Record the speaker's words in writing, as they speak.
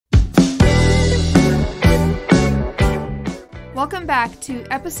Welcome back to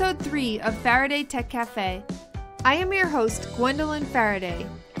episode 3 of Faraday Tech Cafe. I am your host, Gwendolyn Faraday,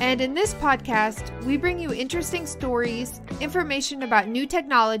 and in this podcast, we bring you interesting stories, information about new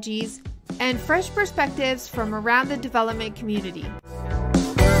technologies, and fresh perspectives from around the development community.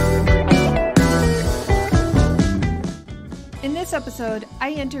 In this episode,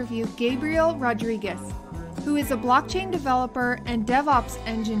 I interview Gabriel Rodriguez, who is a blockchain developer and Devops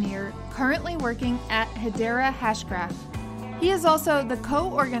engineer currently working at Hedera Hashgraph. He is also the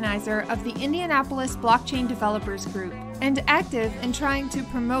co-organizer of the Indianapolis Blockchain Developers group and active in trying to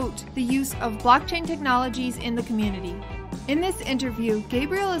promote the use of blockchain technologies in the community. In this interview,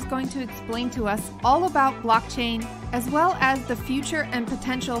 Gabriel is going to explain to us all about blockchain as well as the future and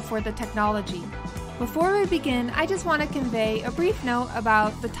potential for the technology. Before we begin, I just want to convey a brief note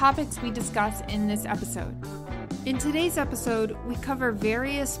about the topics we discuss in this episode. In today's episode, we cover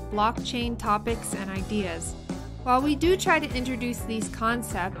various blockchain topics and ideas. While we do try to introduce these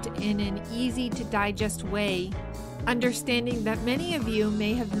concepts in an easy-to-digest way, understanding that many of you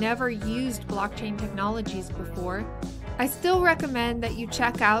may have never used blockchain technologies before, I still recommend that you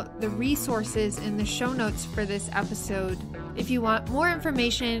check out the resources in the show notes for this episode if you want more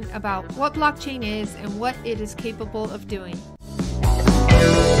information about what blockchain is and what it is capable of doing.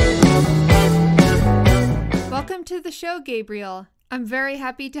 Welcome to the show, Gabriel. I'm very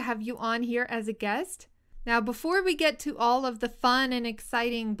happy to have you on here as a guest. Now, before we get to all of the fun and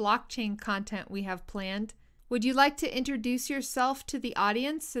exciting blockchain content we have planned, would you like to introduce yourself to the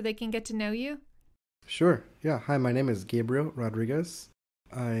audience so they can get to know you? Sure. Yeah. Hi, my name is Gabriel Rodriguez.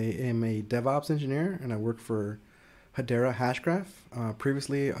 I am a DevOps engineer and I work for Hedera Hashgraph.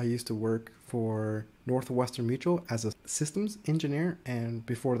 Previously, I used to work for Northwestern Mutual as a systems engineer, and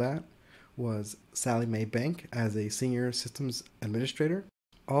before that was Sallie Mae Bank as a senior systems administrator.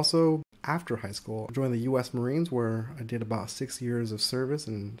 Also, after high school, I joined the U.S. Marines, where I did about 6 years of service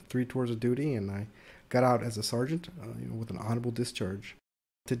and 3 tours of duty, and I got out as a sergeant with an honorable discharge.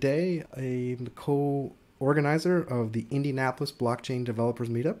 Today, I'm the co-organizer of the Indianapolis Blockchain Developers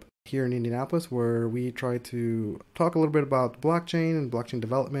meetup here in Indianapolis, where we try to talk a little bit about blockchain and blockchain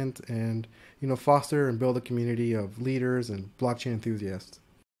development and, foster and build a community of leaders and blockchain enthusiasts.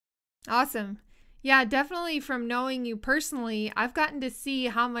 Awesome. Yeah, definitely from knowing you personally, I've gotten to see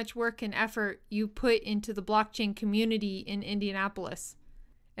how much work and effort you put into the blockchain community in Indianapolis.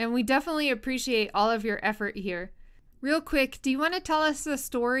 And we definitely appreciate all of your effort here. Real quick, do you want to tell us the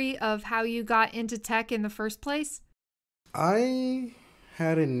story of how you got into tech in the first place? I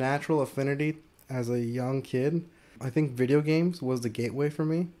had a natural affinity as a young kid. I think video games was the gateway for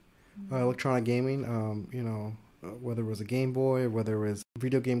me. Electronic gaming, whether it was a Game Boy, whether it was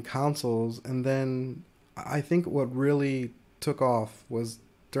video game consoles. And then I think what really took off was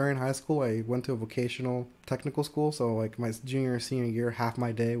during high school, I went to a vocational technical school. So like my junior and senior year, half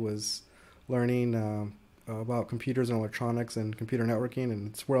my day was learning about computers and electronics and computer networking. And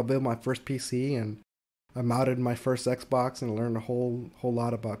it's where I built my first PC and I mounted my first Xbox and learned a whole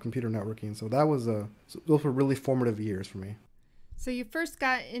lot about computer networking. So those were really formative years for me. So you first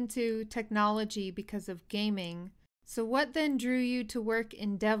got into technology because of gaming. So what then drew you to work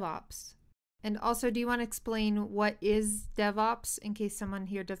in DevOps? And also, do you want to explain what is DevOps in case someone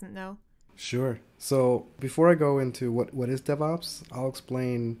here doesn't know? Sure. So before I go into what is DevOps, I'll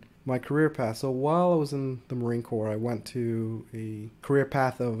explain my career path. So while I was in the Marine Corps, I went to a career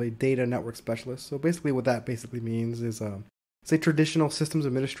path of a data network specialist. So basically what that means is it's a traditional systems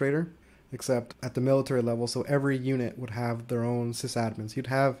administrator, except at the military level. So every unit would have their own sysadmins. You'd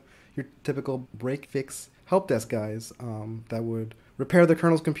have your typical break-fix help desk guys that would repair the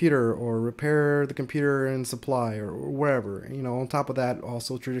colonel's computer or repair the computer in supply or wherever. On top of that,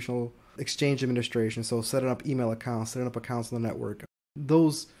 also traditional exchange administration. So setting up email accounts, setting up accounts on the network.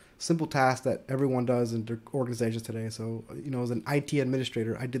 Those simple tasks that everyone does in their organizations today. So, as an IT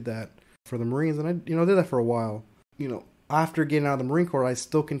administrator, I did that for the Marines, and I, did that for a while. After getting out of the Marine Corps, I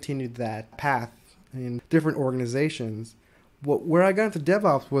still continued that path in different organizations. Where I got into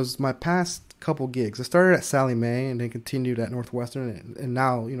DevOps was my past couple gigs. I started at Sallie Mae and then continued at Northwestern, and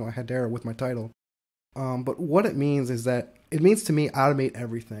now, at Hedera with my title. But what it means is that it means to me automate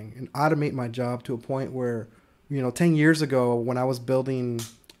everything and automate my job to a point where, 10 years ago when I was building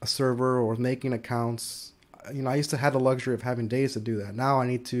a server or making accounts, I used to have the luxury of having days to do that. Now I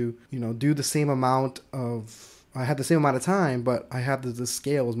need to, do the same amount I had the same amount of time, but I have the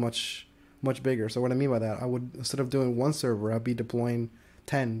scale is much bigger. So what I mean by that, I would, instead of doing one server, I'd be deploying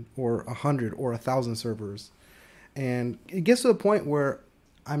 10 or 100 or 1,000 servers. And it gets to the point where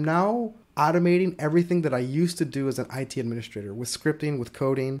I'm now automating everything that I used to do as an IT administrator with scripting, with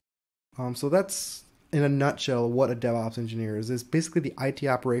coding. So that's in a nutshell, what a DevOps engineer is. It's basically the IT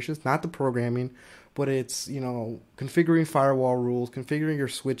operations, not the programming, but it's, configuring firewall rules, configuring your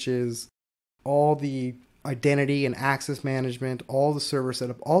switches, all the identity and access management, all the server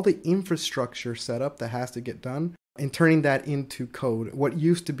setup, all the infrastructure setup that has to get done, and turning that into code. What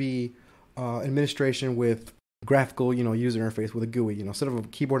used to be administration with graphical, user interface with a GUI, instead of a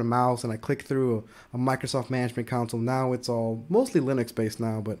keyboard and mouse, and I click through a Microsoft Management Console. Now it's all mostly Linux-based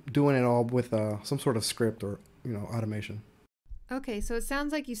now, but doing it all with some sort of script or, automation. Okay, so it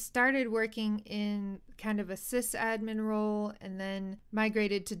sounds like you started working in kind of a sysadmin role and then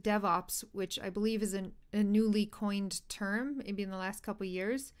migrated to DevOps, which I believe is a newly coined term, maybe in the last couple of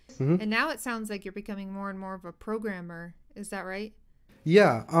years. Mm-hmm. And now it sounds like you're becoming more and more of a programmer. Is that right?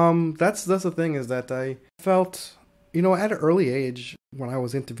 Yeah, that's the thing, is that I felt, at an early age when I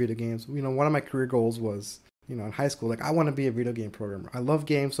was into video games, one of my career goals was, in high school, like, I want to be a video game programmer. I love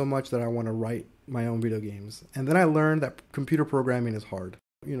games so much that I want to write my own video games. And then I learned that computer programming is hard.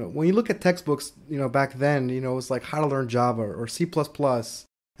 When you look at textbooks, back then, it's like how to learn Java or C++.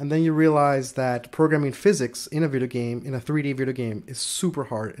 And then you realize that programming physics in a video game, in a 3D video game, is super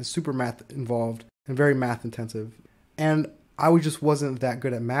hard and super math involved and very math intensive. And I just wasn't that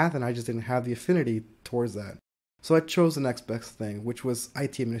good at math, and I just didn't have the affinity towards that. So I chose the next best thing, which was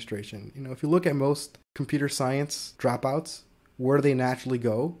IT administration. If you look at most computer science dropouts, where they naturally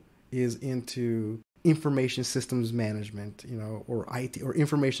go is into information systems management, or IT or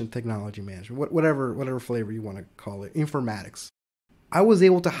information technology management, whatever flavor you want to call it, informatics. I was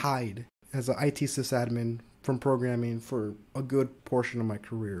able to hide as an IT sysadmin from programming for a good portion of my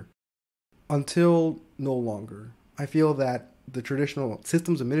career until no longer. I feel that the traditional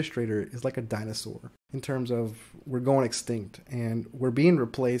systems administrator is like a dinosaur in terms of we're going extinct and we're being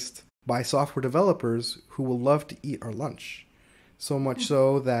replaced by software developers who will love to eat our lunch. So much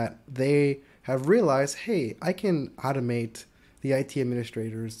so that they have realized, hey, I can automate the IT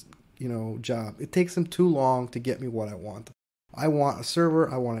administrator's, job. It takes them too long to get me what I want. I want a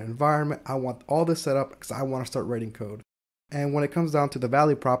server, I want an environment, I want all this set up because I want to start writing code. And when it comes down to the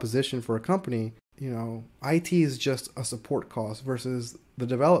value proposition for a company, IT is just a support cost versus the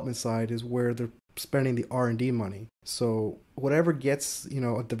development side is where they're spending the R&D money. So whatever gets,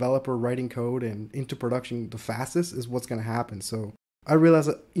 a developer writing code and into production the fastest is what's going to happen. So I realized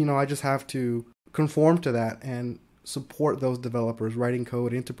that, I just have to conform to that and support those developers writing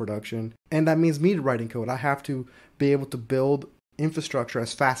code into production. And that means me writing code. I have to be able to build infrastructure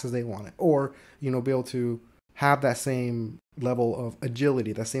as fast as they want it, or, be able to have that same level of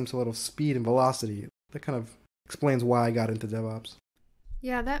agility, that same sort of speed and velocity. That kind of explains why I got into DevOps.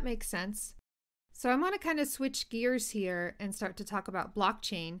 Yeah, that makes sense. So I want to kind of switch gears here and start to talk about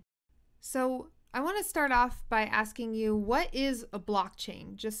blockchain. So I want to start off by asking you, what is a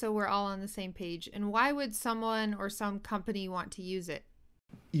blockchain, just so we're all on the same page, and why would someone or some company want to use it?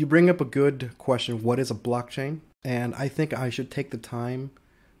 You bring up a good question. What is a blockchain? And I think I should take the time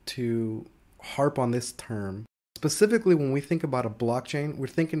to harp on this term. Specifically, when we think about a blockchain, we're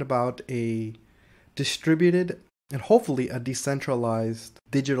thinking about a distributed and hopefully a decentralized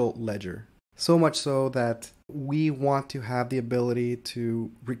digital ledger. So much so that we want to have the ability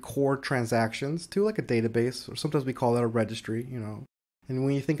to record transactions to like a database, or sometimes we call it a registry, And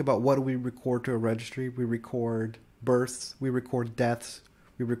when you think about what do we record to a registry, we record births, we record deaths,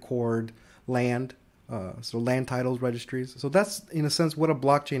 we record land, so land titles registries. So that's, in a sense, what a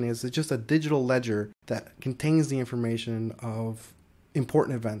blockchain is. It's just a digital ledger that contains the information of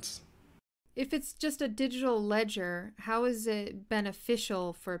important events. If it's just a digital ledger, how is it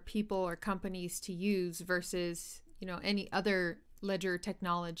beneficial for people or companies to use versus, any other ledger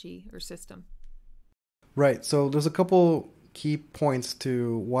technology or system? Right. So there's a couple key points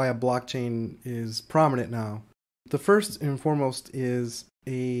to why a blockchain is prominent now. The first and foremost is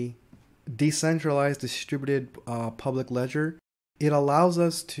a decentralized, distributed public ledger. It allows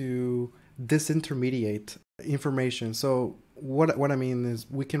us to disintermediate information. So what I mean is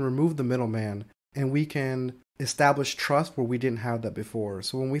we can remove the middleman and we can establish trust where we didn't have that before.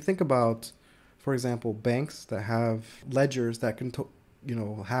 So when we think about, for example, banks that have ledgers that can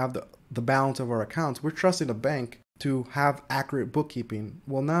have the balance of our accounts, we're trusting a bank to have accurate bookkeeping.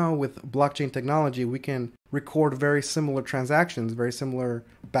 Well, now with blockchain technology, we can record very similar transactions, very similar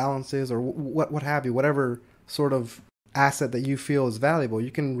balances, or what have you, whatever sort of asset that you feel is valuable.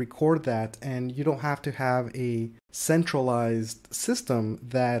 You can record that, and you don't have to have a centralized system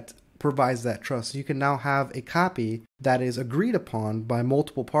that provides that trust. You can now have a copy that is agreed upon by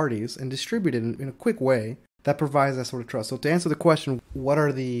multiple parties and distributed in a quick way that provides that sort of trust. So to answer the question, what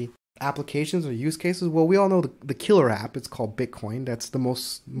are the applications or use cases? Well, we all know the killer app. It's called Bitcoin. That's the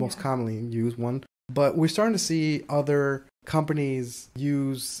most commonly used one. But we're starting to see other companies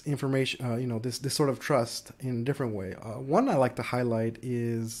use information, this sort of trust in a different way. One I like to highlight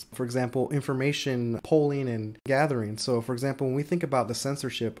is, for example, information polling and gathering. So, for example, when we think about the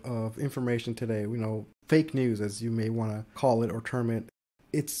censorship of information today, fake news, as you may want to call it or term it,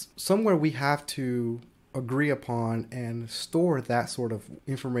 it's somewhere we have to agree upon and store that sort of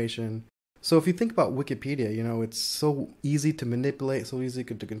information. So if you think about Wikipedia, it's so easy to manipulate, so easy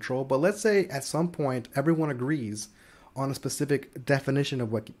to control. But let's say at some point everyone agrees on a specific definition of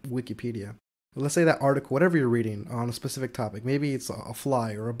Wikipedia. Let's say that article, whatever you're reading on a specific topic, maybe it's a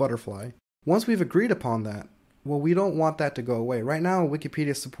fly or a butterfly. Once we've agreed upon that, well, we don't want that to go away. Right now, Wikipedia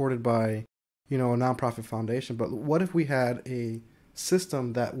is supported by, a nonprofit foundation. But what if we had a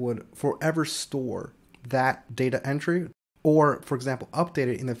system that would forever store that data entry, or, for example, update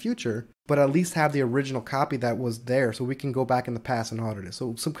it in the future, but at least have the original copy that was there so we can go back in the past and audit it.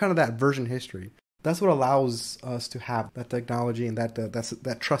 So some kind of that version history. That's what allows us to have that technology and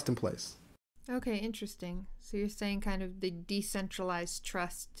that trust in place. Okay, interesting. So you're saying kind of the decentralized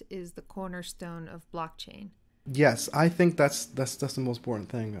trust is the cornerstone of blockchain. Yes, I think that's the most important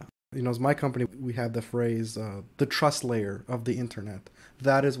thing. As my company, we have the phrase, the trust layer of the internet.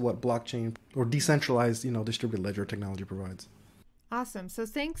 That is what blockchain or decentralized, distributed ledger technology provides. Awesome. So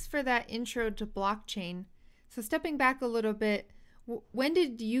thanks for that intro to blockchain. So stepping back a little bit, when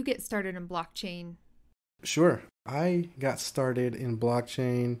did you get started in blockchain? Sure. I got started in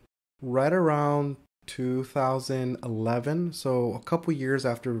blockchain right around 2011. So a couple years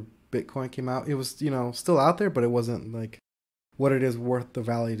after Bitcoin came out. It was, still out there, but it wasn't like what it is worth the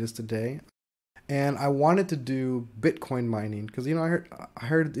value it is today. And I wanted to do Bitcoin mining because, I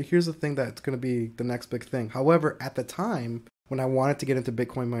heard here's the thing that's going to be the next big thing. However, at the time when I wanted to get into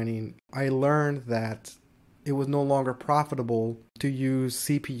Bitcoin mining, I learned that it was no longer profitable to use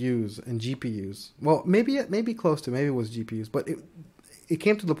CPUs and GPUs. Well, maybe close to, maybe it was GPUs, but it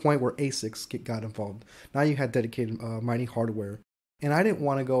came to the point where ASICs got involved. Now you had dedicated mining hardware. And I didn't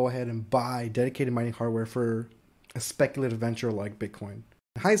want to go ahead and buy dedicated mining hardware for a speculative venture like Bitcoin.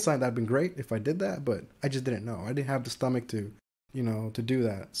 In hindsight, that'd been great if I did that, but I just didn't know. I didn't have the stomach to do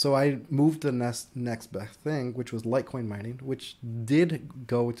that. So I moved to the next best thing, which was Litecoin mining, which did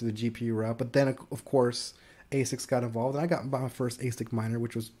go to the GPU route. But then, of course, ASICs got involved. And I got my first ASIC miner,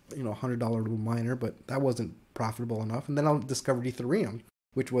 which was, $100 miner, but that wasn't profitable enough. And then I discovered Ethereum,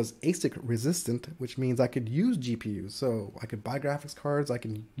 which was ASIC resistant, which means I could use GPUs. So I could buy graphics cards. I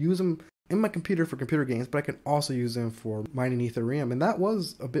can use them in my computer for computer games, but I can also use them for mining Ethereum. And that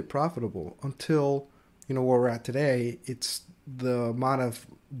was a bit profitable until, where we're at today. It's the amount of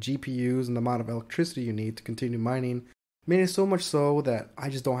GPUs and the amount of electricity you need to continue mining made it so much so that I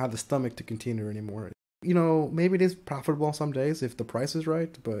just don't have the stomach to continue anymore. Maybe it is profitable some days if the price is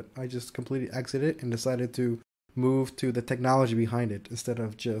right, but I just completely exited and decided to move to the technology behind it instead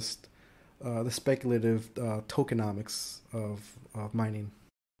of just the speculative tokenomics of mining.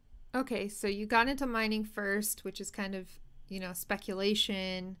 Okay, so you got into mining first, which is kind of,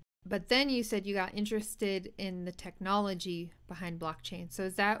 speculation. But then you said you got interested in the technology behind blockchain. So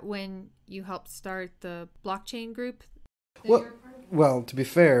is that when you helped start the blockchain group? Well, to be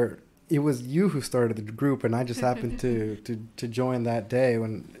fair, it was you who started the group, and I just happened to join that day.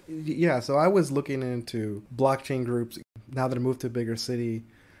 So I was looking into blockchain groups. Now that I moved to a bigger city,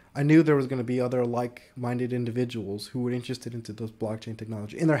 I knew there was going to be other like-minded individuals who were interested into those blockchain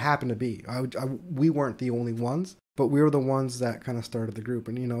technology, and there happened to be. We weren't the only ones, but we were the ones that kind of started the group.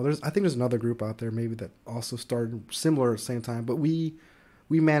 And I think there's another group out there maybe that also started similar at the same time. But we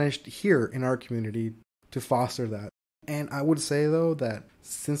managed here in our community to foster that. And I would say, though, that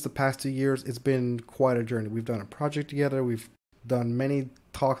since the past 2 years, it's been quite a journey. We've done a project together. We've done many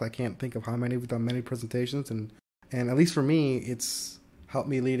talks. I can't think of how many. We've done many presentations. And at least for me, it's helped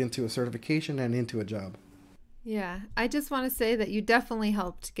me lead into a certification and into a job. Yeah, I just want to say that you definitely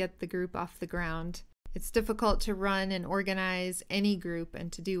helped get the group off the ground. It's difficult to run and organize any group and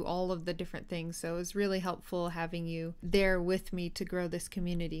to do all of the different things. So it was really helpful having you there with me to grow this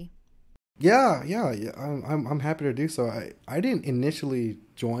community. Yeah. I'm happy to do so. I didn't initially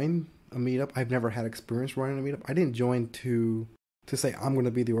join a meetup. I've never had experience running a meetup. I didn't join to say I'm going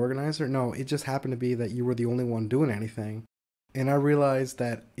to be the organizer. No, it just happened to be that you were the only one doing anything. And I realized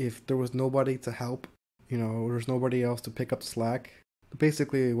that if there was nobody to help, there's nobody else to pick up slack.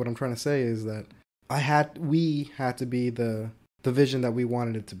 Basically, what I'm trying to say is that we had to be the vision that we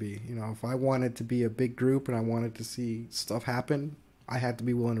wanted it to be. If I wanted to be a big group and I wanted to see stuff happen, I had to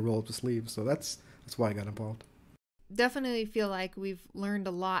be willing to roll up the sleeves. So that's why I got involved. Definitely feel like we've learned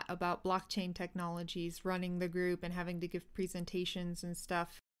a lot about blockchain technologies, running the group and having to give presentations and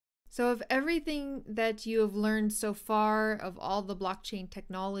stuff. So, of everything that you have learned so far, of all the blockchain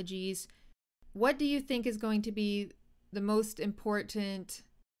technologies, what do you think is going to be the most important,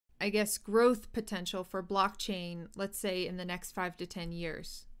 I guess, growth potential for blockchain, let's say in the next 5 to 10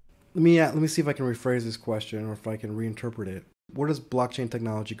 years? Let me see if I can rephrase this question or if I can reinterpret it. Where does blockchain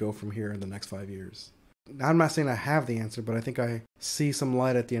technology go from here in the next 5 years? I'm not saying I have the answer, but I think I see some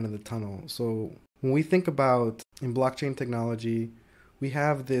light at the end of the tunnel. So when we think about in blockchain technology, we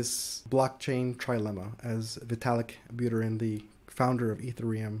have this blockchain trilemma, as Vitalik Buterin, the founder of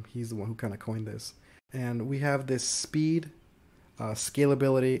Ethereum, he's the one who kind of coined this. And we have this speed,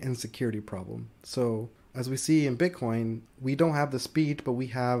 scalability, and security problem. So as we see in Bitcoin, we don't have the speed, but we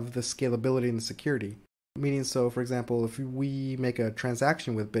have the scalability and the security. Meaning, so for example, if we make a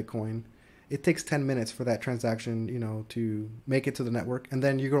transaction with Bitcoin, it takes 10 minutes for that transaction, to make it to the network. And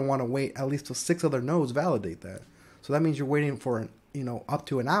then you're going to want to wait at least till 6 other nodes validate that. So that means you're waiting for up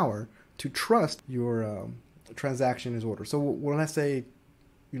to an hour to trust your transaction is ordered. So when I say,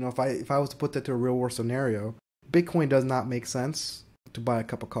 if I was to put that to a real world scenario, Bitcoin does not make sense to buy a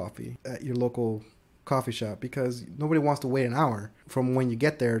cup of coffee at your local coffee shop, because nobody wants to wait an hour from when you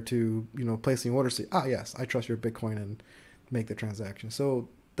get there to, placing the order, say, yes, I trust your Bitcoin, and make the transaction. So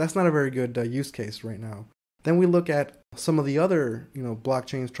that's not a very good use case right now. Then we look at some of the other,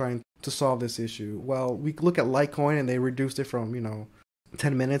 blockchains trying to solve this issue. Well, we look at Litecoin, and they reduced it from,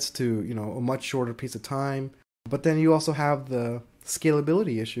 10 minutes to, a much shorter piece of time. But then you also have the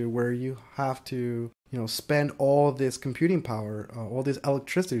scalability issue where you have to, spend all this computing power, all this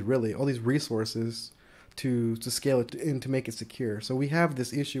electricity, really, all these resources to scale it and to make it secure. So we have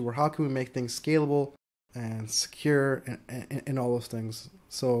this issue where how can we make things scalable and secure and all those things.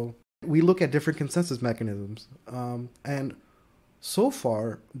 So we look at different consensus mechanisms. And so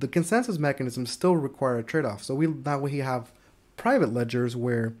far, the consensus mechanisms still require a trade-off. So now we have private ledgers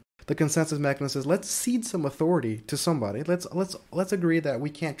where the consensus mechanism says, let's cede some authority to somebody. Let's agree that we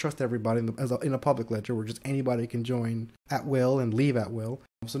can't trust everybody in a public ledger where just anybody can join at will and leave at will.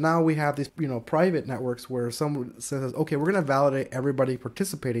 So now we have these, private networks where someone says, okay, we're going to validate everybody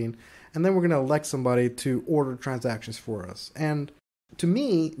participating, and then we're going to elect somebody to order transactions for us. And to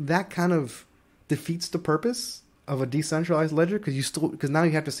me, that kind of defeats the purpose of a decentralized ledger, because now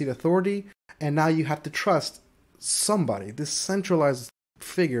you have to cede authority, and now you have to trust somebody, this centralized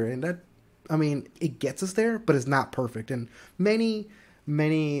figure. And that, it gets us there, but it's not perfect. And many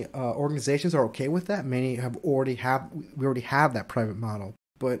organizations are okay with that. Many we already have that private model.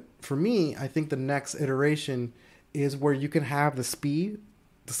 But for me, I think the next iteration is where you can have the speed,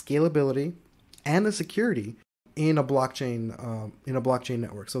 the scalability, and the security in a blockchain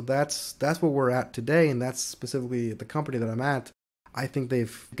network. So that's where we're at today, and that's specifically the company that I'm at. I think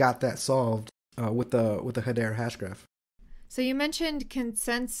they've got that solved with the Hedera Hashgraph. So you mentioned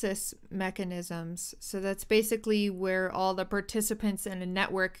consensus mechanisms. So that's basically where all the participants in a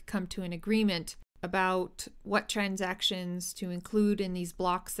network come to an agreement about what transactions to include in these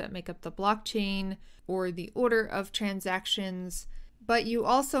blocks that make up the blockchain, or the order of transactions. But you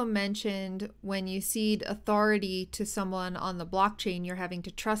also mentioned when you cede authority to someone on the blockchain, you're having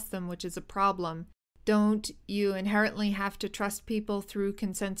to trust them, which is a problem. Don't you inherently have to trust people through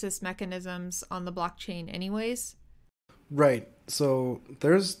consensus mechanisms on the blockchain anyways? Right. So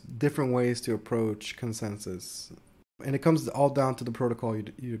there's different ways to approach consensus, and it comes all down to the protocol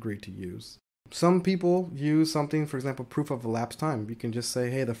you agree to use. Some people use something, for example, proof of elapsed time. You can just say,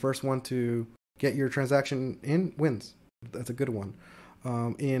 hey, the first one to get your transaction in wins. That's a good one.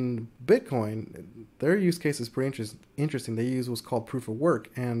 In Bitcoin, their use case is pretty interesting. They use what's called proof of work,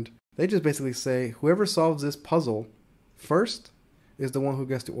 and they just basically say whoever solves this puzzle first is the one who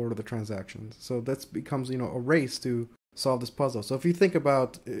gets to order the transactions. So that becomes, a race to solve this puzzle. So if you think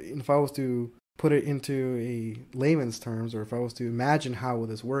about, if I was to put it into a layman's terms, or if I was to imagine how would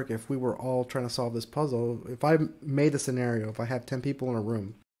this work if we were all trying to solve this puzzle, if I made the scenario, if I have 10 people in a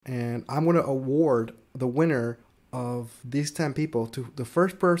room, and I'm going to award the winner of these 10 people to the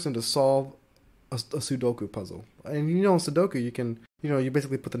first person to solve a Sudoku puzzle. And in Sudoku, you can, you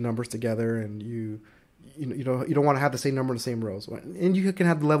basically put the numbers together, and you don't want to have the same number in the same rows. And you can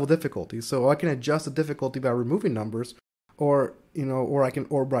have the level difficulty. So I can adjust the difficulty by removing numbers, or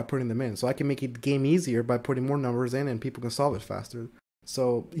by putting them in. So I can make the game easier by putting more numbers in, and people can solve it faster.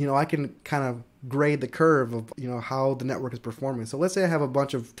 So, I can kind of grade the curve of, how the network is performing. So let's say I have a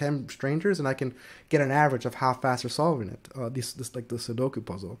bunch of 10 strangers, and I can get an average of how fast they're solving it. This like the Sudoku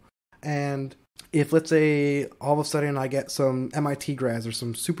puzzle. And if, let's say, all of a sudden I get some MIT grads or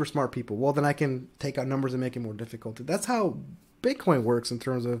some super smart people, well, then I can take out numbers and make it more difficult. That's how Bitcoin works in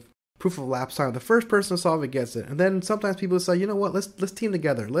terms of proof of lapse time. The first person to solve it gets it. And then sometimes people say, you know what, let's team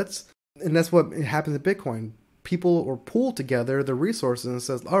together. And that's what happens in Bitcoin. People or pool together the resources and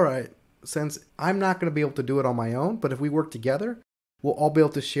says, all right, since I'm not going to be able to do it on my own, but if we work together, we'll all be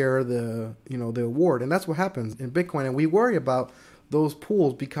able to share the award. And that's what happens in Bitcoin. And we worry about those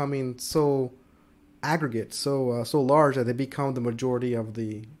pools becoming so aggregate, so large that they become the majority of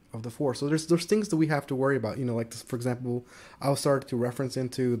the force. So there's things that we have to worry about. Like this, for example, I'll start to reference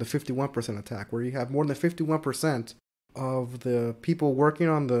into the 51% attack, where you have more than 51% of the people working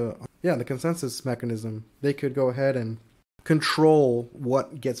on the consensus mechanism. They could go ahead and control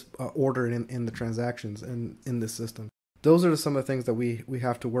what gets ordered in the transactions and in this system. Those are some of the things that we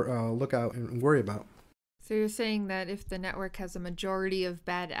have to look out and worry about. So you're saying that if the network has a majority of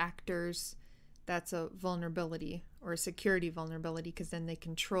bad actors, that's a vulnerability or a security vulnerability, because then they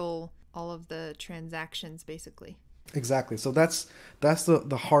control all of the transactions, basically. Exactly. So that's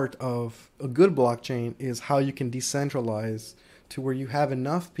the heart of a good blockchain, is how you can decentralize to where you have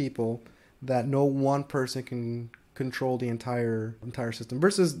enough people that no one person can control the entire system,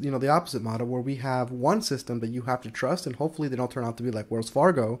 versus the opposite model where we have one system that you have to trust, and hopefully they don't turn out to be like Wells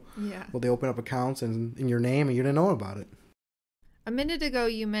Fargo. Yeah. Well, they open up accounts in your name and you didn't know about it. A minute ago,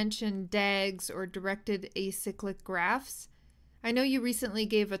 you mentioned DAGs, or directed acyclic graphs. I know you recently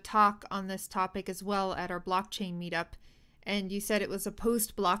gave a talk on this topic as well at our blockchain meetup, and you said it was a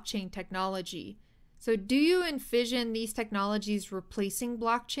post-blockchain technology. So do you envision these technologies replacing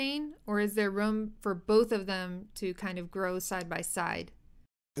blockchain, or is there room for both of them to kind of grow side by side?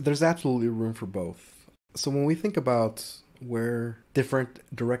 There's absolutely room for both. So when we think about where different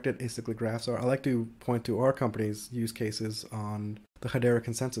directed acyclic graphs are, I like to point to our company's use cases on the Hedera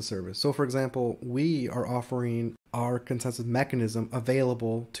consensus service. So for example, we are offering our consensus mechanism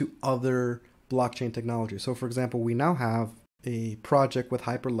available to other blockchain technologies. So for example, we now have a project with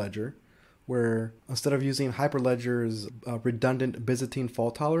Hyperledger where instead of using Hyperledger's redundant Byzantine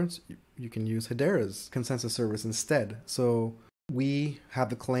fault tolerance, you can use Hedera's consensus service instead. So we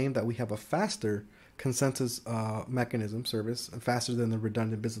have the claim that we have a faster consensus mechanism service, faster than the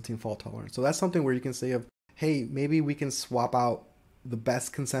redundant Byzantine fault tolerance. So that's something where you can say hey, maybe we can swap out the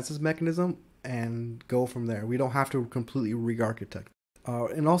best consensus mechanism and go from there. We don't have to completely re-architect.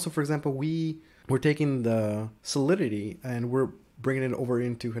 And also, for example, we're taking the Solidity and we're bringing it over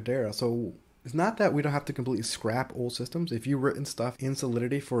into Hedera. So it's not that we don't have to completely scrap old systems. If you've written stuff in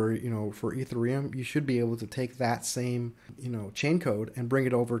Solidity for Ethereum, you should be able to take that same, chain code and bring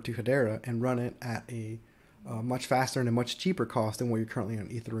it over to Hedera and run it at a much faster and a much cheaper cost than what you're currently on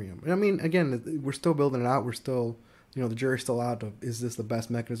Ethereum. And I mean, again, we're still building it out. We're still, the jury's still out of is this the best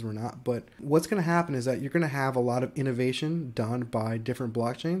mechanism or not. But what's going to happen is that you're going to have a lot of innovation done by different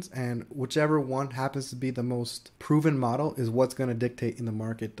blockchains, and whichever one happens to be the most proven model is what's going to dictate in the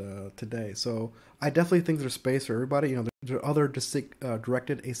market today. So I definitely think there's space for everybody. There are other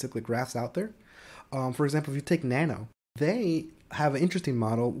directed acyclic graphs out there. For example, if you take Nano, they have an interesting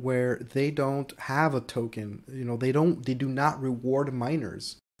model where they don't have a token. They do not reward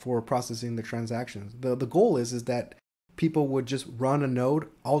miners for processing the transactions. The goal is that people would just run a node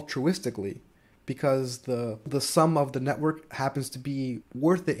altruistically because the sum of the network happens to be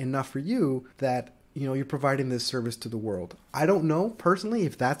worth it enough for you that you're providing this service to the world. I don't know personally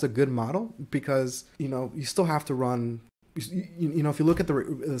if that's a good model, because you still have to run. If you look at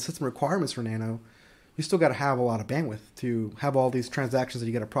the system requirements for Nano, you still got to have a lot of bandwidth to have all these transactions that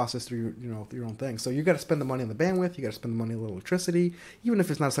you got to process through your own thing. So you got to spend the money on the bandwidth, you got to spend the money on the electricity. Even if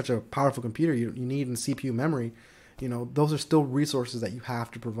it's not such a powerful computer you need in CPU memory, those are still resources that you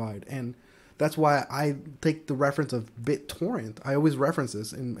have to provide. And that's why I take the reference of BitTorrent. I always reference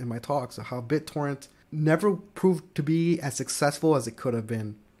this in my talks, how BitTorrent never proved to be as successful as it could have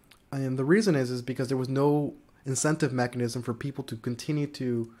been. And the reason is because there was no incentive mechanism for people to continue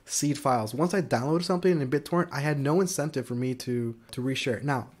to seed files. Once I downloaded something in BitTorrent, I had no incentive for me to reshare it.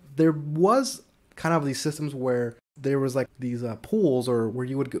 Now, there was kind of these systems where there was like these pools, or where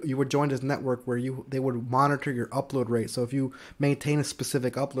you would join this network where they would monitor your upload rate. So if you maintain a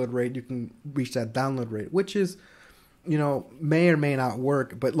specific upload rate, you can reach that download rate, which is, may or may not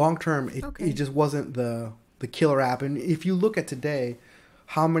work, but long term it just wasn't the killer app. And if you look at today,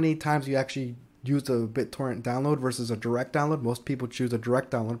 how many times you actually use a BitTorrent download versus a direct download, most people choose a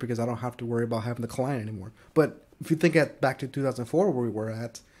direct download because I don't have to worry about having the client anymore. But if you think back to 2004 where we were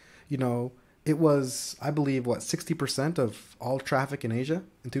at, it was, I believe, 60% of all traffic in Asia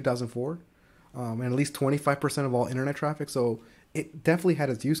in 2004, and at least 25% of all internet traffic. So it definitely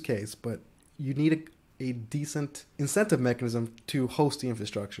had its use case, but you need a decent incentive mechanism to host the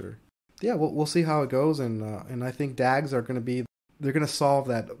infrastructure. Yeah, we'll see how it goes, and I think DAGs are going to be they're going to solve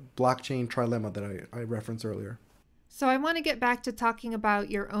that blockchain trilemma that I referenced earlier. So I want to get back to talking about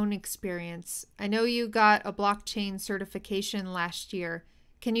your own experience. I know you got a blockchain certification last year.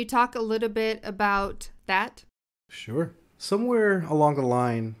 Can you talk a little bit about that? Sure. Somewhere along the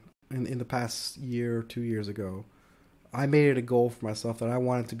line in the past year, 2 years ago, I made it a goal for myself that I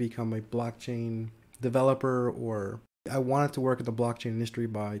wanted to become a blockchain developer, or I wanted to work in the blockchain industry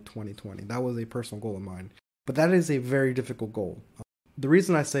by 2020. That was a personal goal of mine. But that is a very difficult goal. The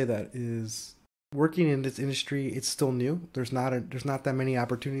reason I say that is working in this industry, it's still new. There's not that many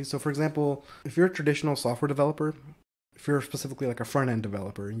opportunities. So for example, if you're a traditional software developer, if you're specifically like a front-end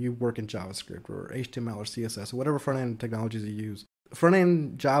developer and you work in JavaScript or HTML or CSS or whatever front-end technologies you use,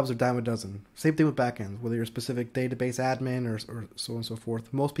 front-end jobs are dime a dozen. Same thing with back-end, whether you're a specific database admin or so on and so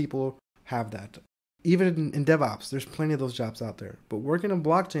forth. Most people have that. Even in DevOps, there's plenty of those jobs out there. But working on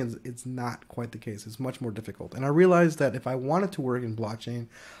blockchains, it's not quite the case. It's much more difficult. And I realized that if I wanted to work in blockchain,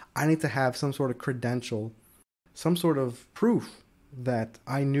 I need to have some sort of credential, some sort of proof that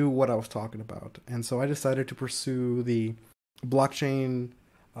I knew what I was talking about. And so I decided to pursue the blockchain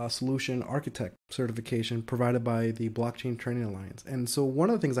solution architect certification provided by the Blockchain Training Alliance. And so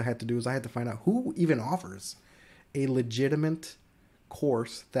one of the things I had to do is I had to find out who even offers a legitimate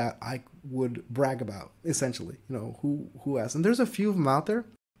course that I would brag about, essentially. Who has. And there's a few of them out there,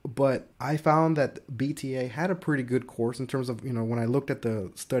 but I found that BTA had a pretty good course in terms of, when I looked at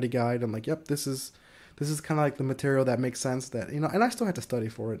the study guide, I'm like, yep, this is kind of like the material that makes sense, that, and I still had to study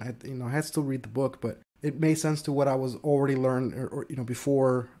for it. I had to still read the book, but it made sense to what I was already learned, or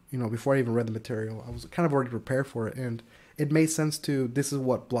before I even read the material. I was kind of already prepared for it, and it made sense to, this is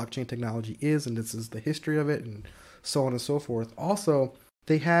what blockchain technology is, and this is the history of it, and so on and so forth. Also,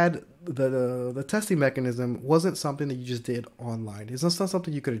 they had the testing mechanism wasn't something that you just did online. It's not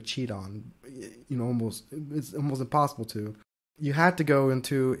something you could cheat on. It's almost impossible to. You had to go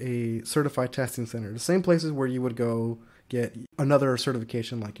into a certified testing center, the same places where you would go get another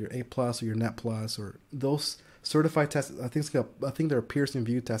certification like your A+ or your Net+, or those certified tests. I think they're Pearson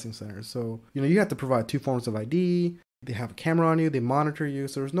VUE testing centers. So, you have to provide 2 forms of ID. They have a camera on you. They monitor you.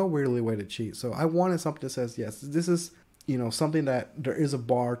 So there's no really way to cheat. So I wanted something that says, yes, this is, something that there is a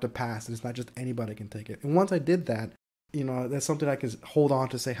bar to pass. And it's not just anybody can take it. And once I did that, that's something I can hold on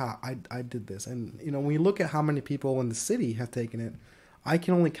to, say, I did this. And, when you look at how many people in the city have taken it, I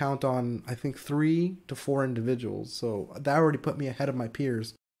can only count on, I think, 3 to 4 individuals. So that already put me ahead of my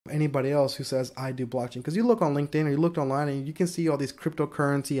peers. Anybody else who says, I do blockchain. Because you look on LinkedIn or you look online and you can see all these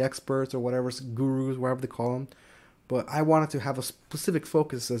cryptocurrency experts or whatever, gurus, whatever they call them. But I wanted to have a specific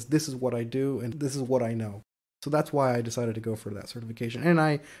focus that says, this is what I do and this is what I know. So that's why I decided to go for that certification. And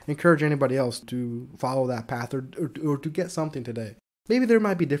I encourage anybody else to follow that path or to get something today. Maybe there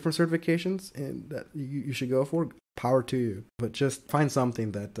might be different certifications and that you should go for. Power to you. But just find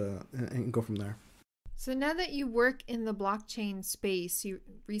something that and go from there. So now that you work in the blockchain space, you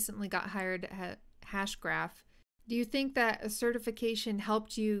recently got hired at Hashgraph. Do you think that a certification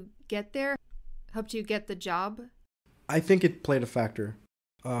helped you get there? Helped you get the job? I think it played a factor,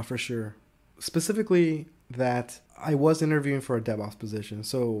 for sure. Specifically, that I was interviewing for a DevOps position.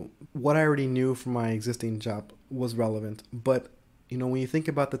 So what I already knew from my existing job was relevant. But, when you think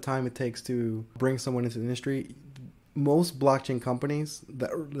about the time it takes to bring someone into the industry, most blockchain companies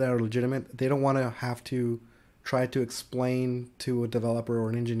that are legitimate, they don't want to have to try to explain to a developer or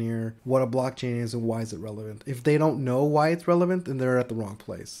an engineer what a blockchain is and why is it relevant. If they don't know why it's relevant, then they're at the wrong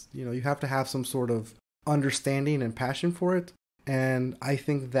place. You have to have some sort of understanding and passion for it. And I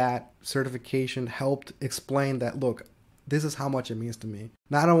think that certification helped explain that, look, this is how much it means to me.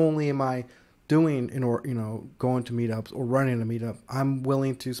 Not only am I doing, going to meetups or running a meetup, I'm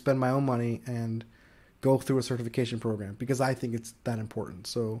willing to spend my own money and go through a certification program because I think it's that important.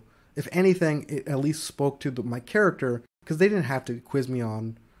 So if anything, it at least spoke to my character, because they didn't have to quiz me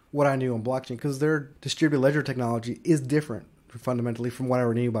on what I knew on blockchain, because their distributed ledger technology is different fundamentally from what I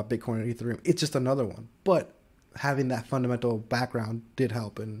already knew about Bitcoin and Ethereum. It's just another one. But having that fundamental background did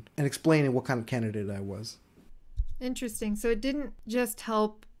help and explaining what kind of candidate I was. Interesting. So it didn't just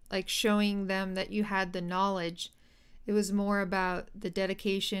help like showing them that you had the knowledge. It was more about the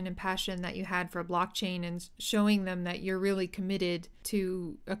dedication and passion that you had for blockchain and showing them that you're really committed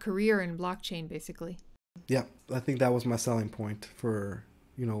to a career in blockchain, basically. Yeah, I think that was my selling point for,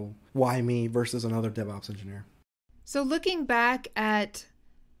 why me versus another DevOps engineer. So looking back at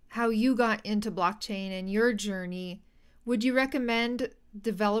how you got into blockchain and your journey, would you recommend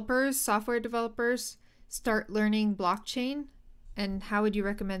software developers, start learning blockchain? And how would you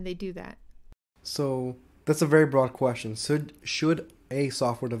recommend they do that? So that's a very broad question. Should a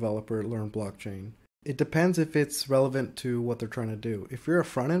software developer learn blockchain? It depends if it's relevant to what they're trying to do. If you're a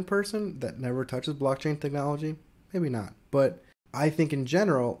front-end person that never touches blockchain technology, maybe not. But I think in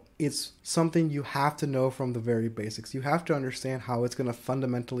general, it's something you have to know from the very basics. You have to understand how it's going to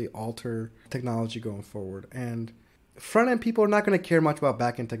fundamentally alter technology going forward. And front-end people are not going to care much about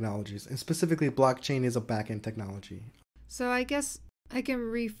back-end technologies. And specifically, blockchain is a back-end technology. So I guess I can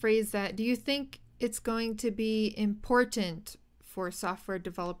rephrase that. Do you think it's going to be important for software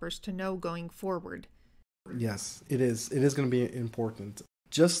developers to know going forward? Yes, it is. It is going to be important.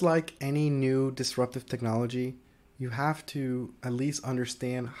 Just like any new disruptive technology, you have to at least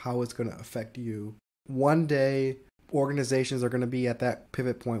understand how it's going to affect you. One day, organizations are going to be at that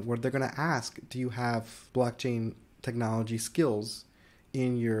pivot point where they're going to ask, do you have blockchain technology skills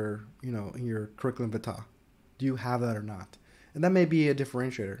in your curriculum vitae? Do you have that or not? And that may be a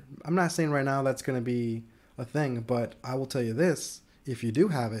differentiator. I'm not saying right now that's going to be a thing, but I will tell you this. If you do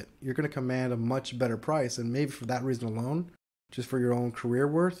have it, you're going to command a much better price. And maybe for that reason alone, just for your own career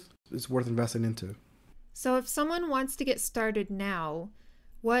worth, it's worth investing into. So if someone wants to get started now,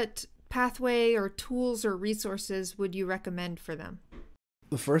 what pathway or tools or resources would you recommend for them?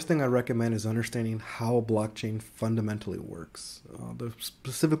 The first thing I recommend is understanding how a blockchain fundamentally works,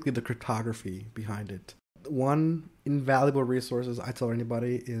 specifically the cryptography behind it. One invaluable resources I tell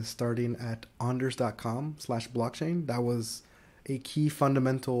anybody is starting at onders.com/blockchain. That was a key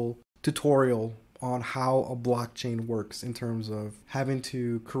fundamental tutorial on how a blockchain works in terms of having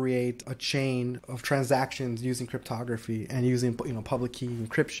to create a chain of transactions using cryptography and using public key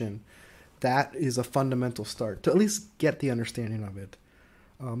encryption. That is a fundamental start to at least get the understanding of it.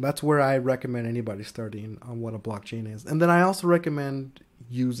 That's where I recommend anybody starting on what a blockchain is. And then I also recommend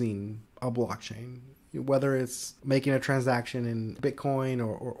using a blockchain, whether it's making a transaction in Bitcoin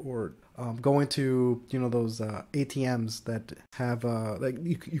or going to those ATMs that have like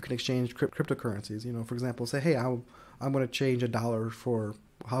you can exchange cryptocurrencies. For example, say, hey, I'm going to change $1 for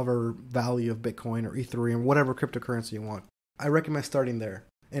however value of Bitcoin or Ethereum, whatever cryptocurrency you want. I recommend starting there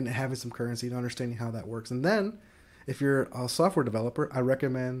and having some currency and understanding how that works. And then if you're a software developer, I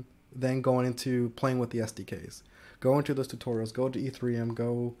recommend then going into playing with the SDKs. Go into those tutorials, go to Ethereum,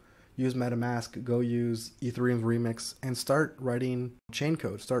 go use MetaMask, go use Ethereum's Remix, and start writing chain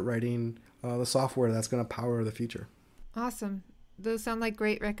code, start writing the software that's going to power the future. Awesome. Those sound like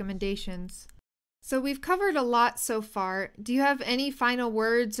great recommendations. So we've covered a lot so far. Do you have any final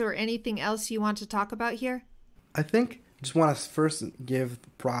words or anything else you want to talk about here? I think I just want to first give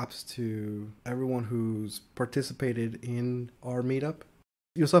props to everyone who's participated in our meetup.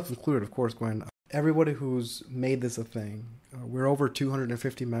 Yourself included, of course, Gwen. Everybody who's made this a thing. We're over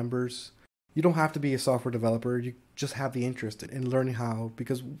 250 members. You don't have to be a software developer. You just have the interest in learning how,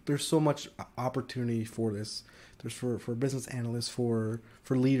 because there's so much opportunity for this. There's for business analysts, for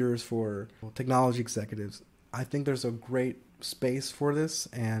leaders, for technology executives. I think there's a great space for this,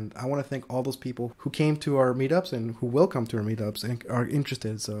 and I want to thank all those people who came to our meetups and who will come to our meetups and are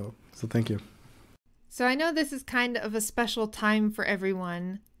interested. So thank you. So I know this is kind of a special time for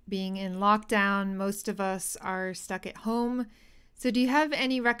everyone. Being in lockdown, most of us are stuck at home. So do you have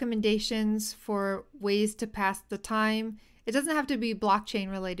any recommendations for ways to pass the time? It doesn't have to be blockchain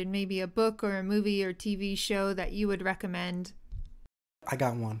related, maybe a book or a movie or TV show that you would recommend. I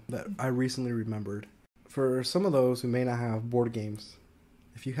got one that I recently remembered. For some of those who may not have board games,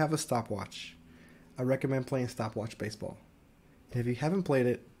 if you have a stopwatch, I recommend playing stopwatch baseball. And if you haven't played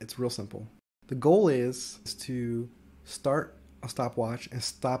it, it's real simple. The goal is to start a stopwatch and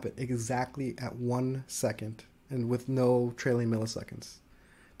stop it exactly at 1 second and with no trailing milliseconds.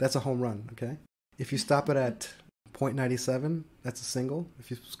 That's a home run, okay? If you stop it at 0.97, that's a single. If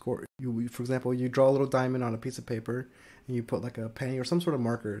you score, for example, you draw a little diamond on a piece of paper and you put like a penny or some sort of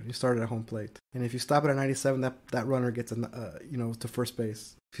marker, you start it at home plate. And if you stop it at 97, that runner gets to first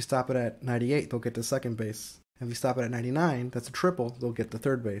base. If you stop it at 98, they'll get to second base. And if you stop it at 99, that's a triple, they'll get to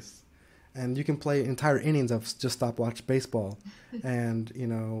third base. And you can play entire innings of just stopwatch baseball. And,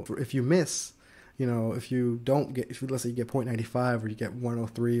 if you miss, if you don't get, let's say you get 0.95 or you get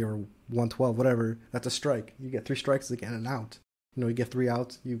 103 or 112, whatever, that's a strike. You get 3 strikes again and out. You get 3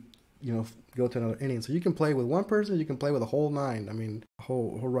 outs, you go to another inning. So you can play with one person, you can play with a whole 9. I mean, a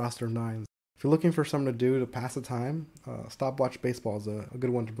whole roster of 9s. If you're looking for something to do to pass the time, stopwatch baseball is a good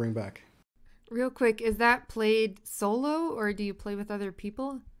one to bring back. Real quick, is that played solo or do you play with other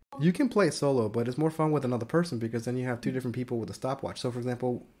people? You can play solo, but it's more fun with another person because then you have 2 different people with a stopwatch. So, for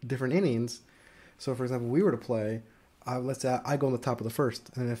example, different innings. So, for example, we were to play, let's say I go on the top of the first,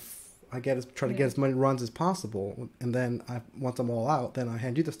 and if I try to get as many runs as possible, and then once I'm all out, then I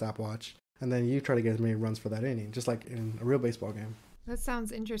hand you the stopwatch, and then you try to get as many runs for that inning, just like in a real baseball game. That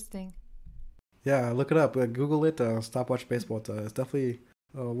sounds interesting. Yeah, look it up. Google it. Stopwatch baseball. It's definitely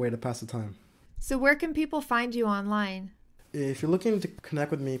a way to pass the time. So where can people find you online? If you're looking to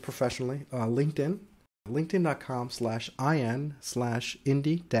connect with me professionally, LinkedIn,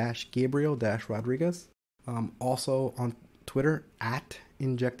 linkedin.com/in/Indy-Gabriel-Rodriguez. Also on Twitter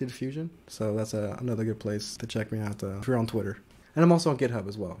 @InjectedFusion. So that's another good place to check me out if you're on Twitter. And I'm also on GitHub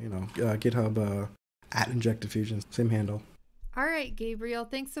as well. GitHub @InjectedFusion, same handle. All right, Gabriel.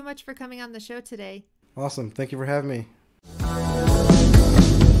 Thanks so much for coming on the show today. Awesome. Thank you for having me.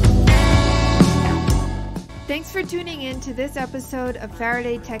 Thanks for tuning in to this episode of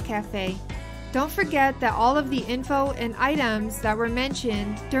Faraday Tech Cafe. Don't forget that all of the info and items that were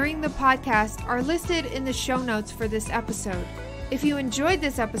mentioned during the podcast are listed in the show notes for this episode. If you enjoyed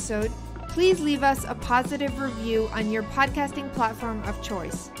this episode, please leave us a positive review on your podcasting platform of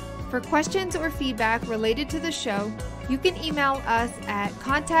choice. For questions or feedback related to the show, you can email us at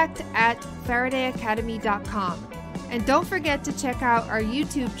contact@faradayacademy.com. And don't forget to check out our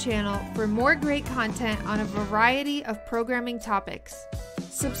YouTube channel for more great content on a variety of programming topics.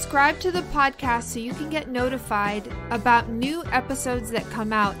 Subscribe to the podcast so you can get notified about new episodes that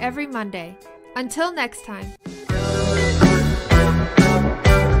come out every Monday. Until next time.